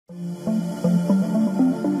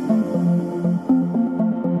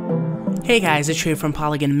Hey guys, it's Shay from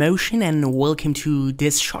Polygon Motion and welcome to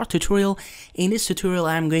this short tutorial. In this tutorial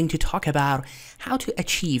I'm going to talk about how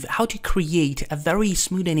to create a very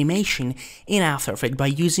smooth animation in After Effects by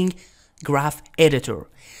using Graph Editor.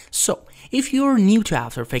 So, if you're new to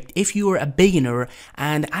After Effects, if you're a beginner,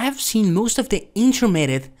 and I have seen most of the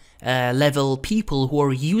intermediate level people who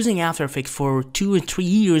are using After Effects for 2 or 3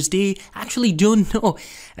 years, they actually don't know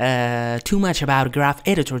too much about Graph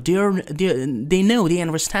Editor. They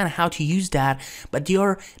understand how to use that, but they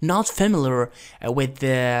are not familiar with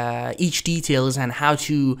each details and how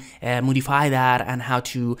to modify that and how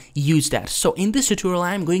to use that. So in this tutorial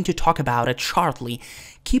I'm going to talk about it shortly.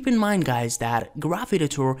 Keep in mind guys that Graph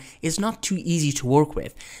Editor is not too easy to work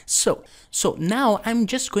with. So now I'm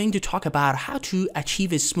just going to talk about how to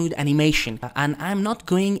achieve a smooth animation, and I'm not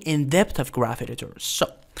going in depth of Graph Editor.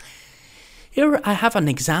 So here I have an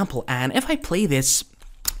example, and if I play this,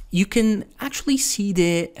 you can actually see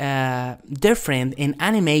the difference in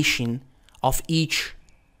animation of each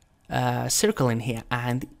circle in here,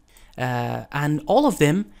 and all of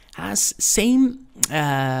them has same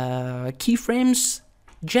keyframes,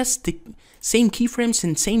 just the same keyframes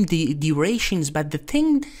and same durations, but the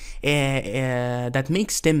thing that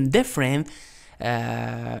makes them different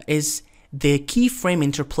is the keyframe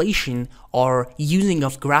interpolation or using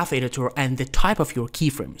of Graph Editor and the type of your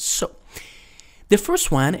keyframes. So the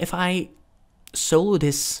first one, if I solo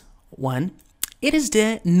this one, it is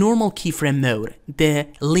the normal keyframe mode, the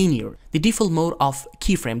linear, the default mode of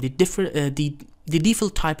keyframe, the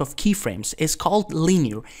default type of keyframes is called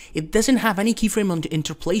linear. It doesn't have any keyframe on the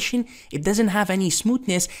interpolation, it doesn't have any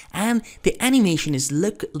smoothness, and the animation is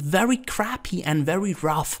look very crappy and very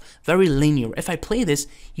rough, very linear. If I play this,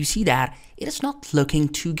 you see that it is not looking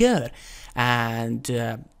too good, and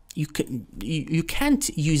you can't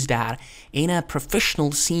use that in a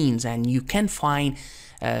professional scenes, and you can find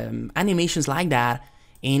animations like that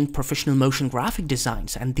in professional motion graphic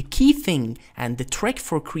designs. And the key thing and the trick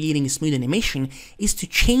for creating a smooth animation is to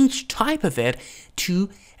change type of it to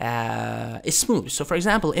smooth. So for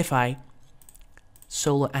example, if I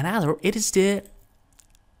solo another, it is the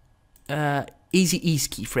easy ease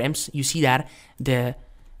keyframes. You see that the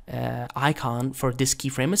icon for this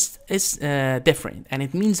keyframe is different, and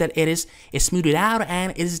it means that it is smoothed out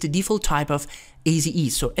and it is the default type of easy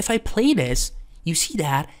ease. So if I play this, you see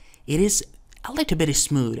that it is a little bit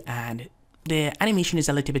smooth and the animation is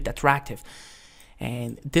a little bit attractive.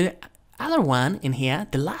 And the other one in here,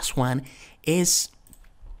 the last one, is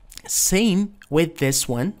same with this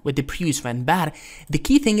one, with the previous one, but the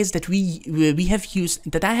key thing is that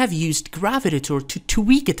I have used Graph Editor to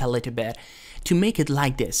tweak it a little bit to make it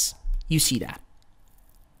like this. You see that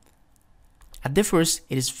at the first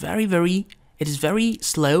it is very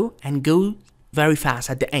slow and go very fast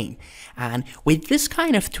at the end, and with this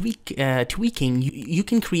kind of tweaking you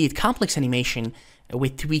can create complex animation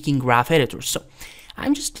with tweaking Graph Editor. So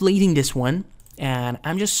I'm just deleting this one and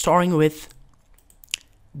I'm just starting with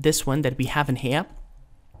this one that we have in here,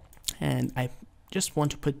 and I just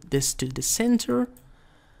want to put this to the center.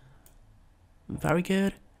 Very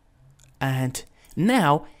good. And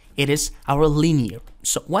now it is our linear.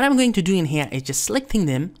 So what I'm going to do in here is just selecting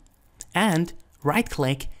them and right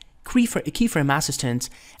click, keyframe assistant,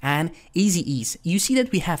 and easy ease. You see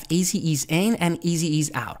that we have easy ease in and easy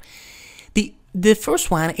ease out. The first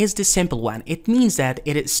one is the simple one. It means that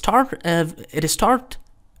it start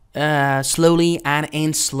slowly and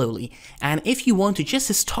end slowly. And if you want to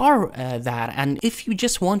just start that, and if you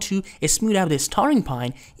just want to smooth out the starting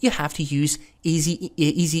point, you have to use easy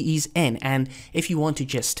ease in. And if you want to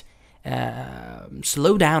just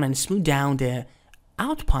slow down and smooth down the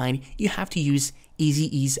out point, you have to use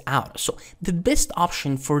easy ease out. So the best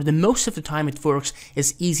option for the most of the time it works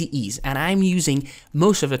is easy ease, and I'm using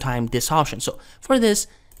most of the time this option. So for this,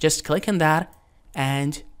 just click on that,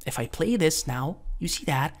 and if I play this now, you see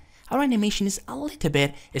that our animation is a little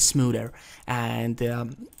bit smoother, and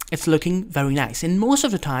it's looking very nice. And most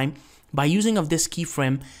of the time, by using of this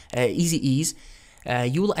keyframe easy ease,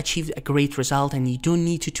 you will achieve a great result and you don't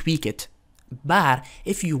need to tweak it. But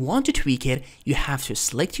if you want to tweak it, you have to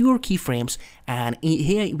select your keyframes, and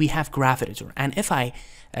here we have Graph Editor. And if I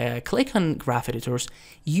click on Graph Editors,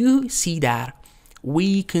 you see that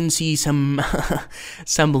we can see some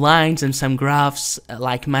some lines and some graphs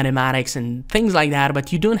like mathematics and things like that,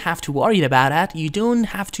 but you don't have to worry about that. You don't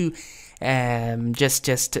have to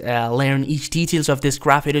just learn each details of this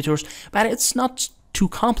Graph Editors, but it's not too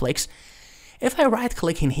complex. If I right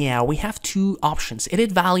click in here, we have two options,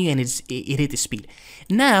 edit value and edit speed.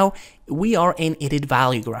 Now we are in edit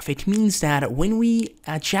value graph. It means that when we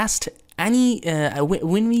adjust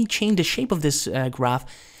when we change the shape of this graph,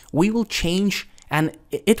 we will change, and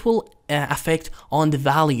it will affect on the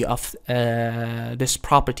value of this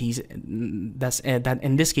properties. That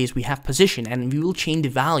in this case we have position, and we will change the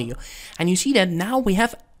value. And you see that now we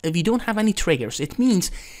don't have any triggers. It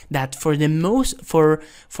means that for the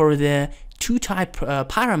two type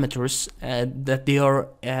parameters that they are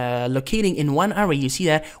locating in one array, you see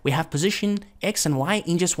that we have position X and Y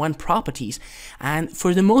in just one properties. And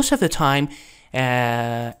for the most of the time,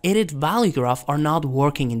 edit value graph are not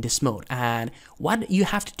working in this mode. And what you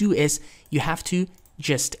have to do is you have to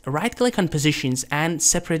just right click on positions and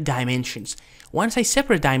separate dimensions. Once I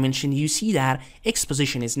separate dimension, you see that X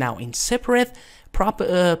position is now in separate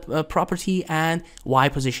property and Y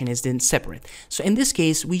position is then separate. So in this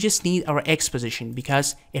case, we just need our X position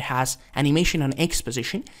because it has animation on X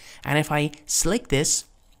position. And if I select this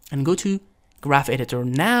and go to graph editor,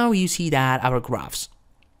 now you see that our graphs.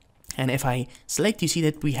 And if I select, you see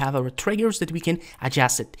that we have our triggers that we can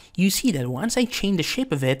adjust it. You see that once I change the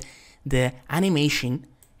shape of it, the animation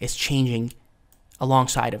is changing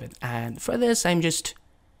alongside of it. And for this, I'm just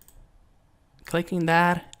clicking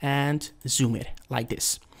that and zoom it like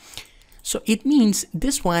this. So it means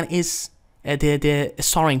this one is the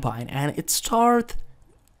starting point, and it starts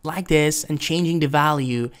like this and changing the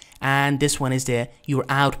value, and this one is your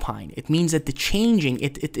out point. It means that the changing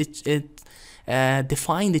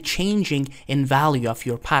define the changing in value of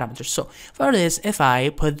your parameters. So for this, if I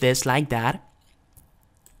put this like that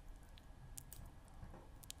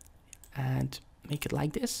and make it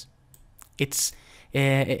like this, it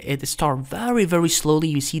starts very slowly.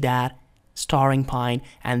 You see that starting point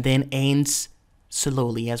and then ends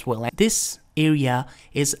slowly as well. And this area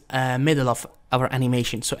is middle of our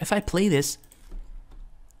animation. So if I play this,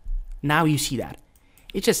 now you see that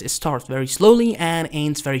it starts very slowly and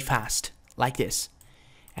ends very fast like this.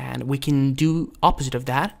 And we can do opposite of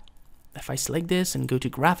that. If I select this and go to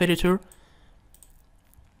graph editor,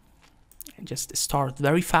 and just start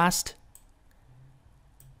very fast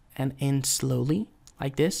and end slowly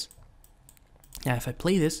like this. Now if I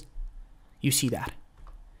play this, you see that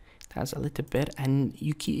that's a little bit, and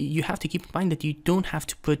you have to keep in mind that you don't have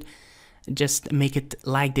to just make it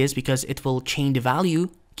like this, because it will change the value.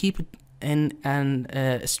 Keep it in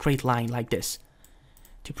a straight line like this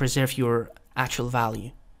to preserve your actual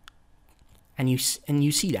value, and you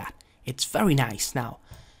see that it's very nice now.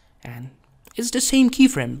 And it's the same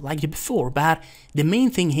keyframe like before, but the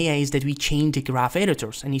main thing here is that we change the graph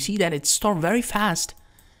editors, and you see that it starts very fast.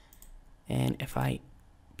 And if I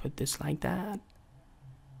put this like that,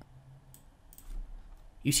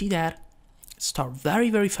 you see that it starts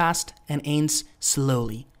very fast and ends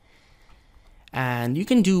slowly. And you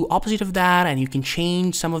can do opposite of that, and you can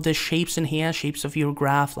change some of the shapes in here, shapes of your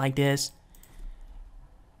graph like this.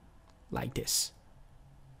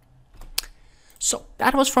 So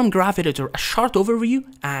that was from Graph Editor, a short overview,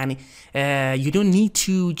 and you don't need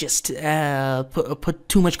to just put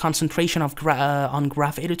too much concentration on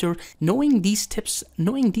Graph Editor. Knowing these tips,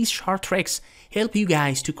 knowing these short tricks help you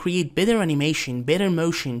guys to create better animation, better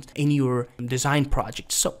motion in your design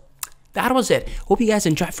project. So that was it. Hope you guys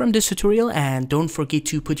enjoyed from this tutorial, and don't forget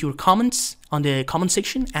to put your comments on the comment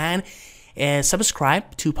section, and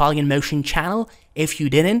subscribe to Polygon Motion channel if you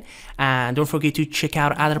didn't, and don't forget to check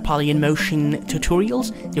out other Polygon Motion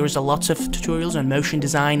tutorials. There's lots of tutorials on motion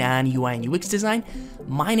design and UI and UX design.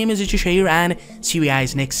 My name is Shahir, and see you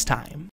guys next time.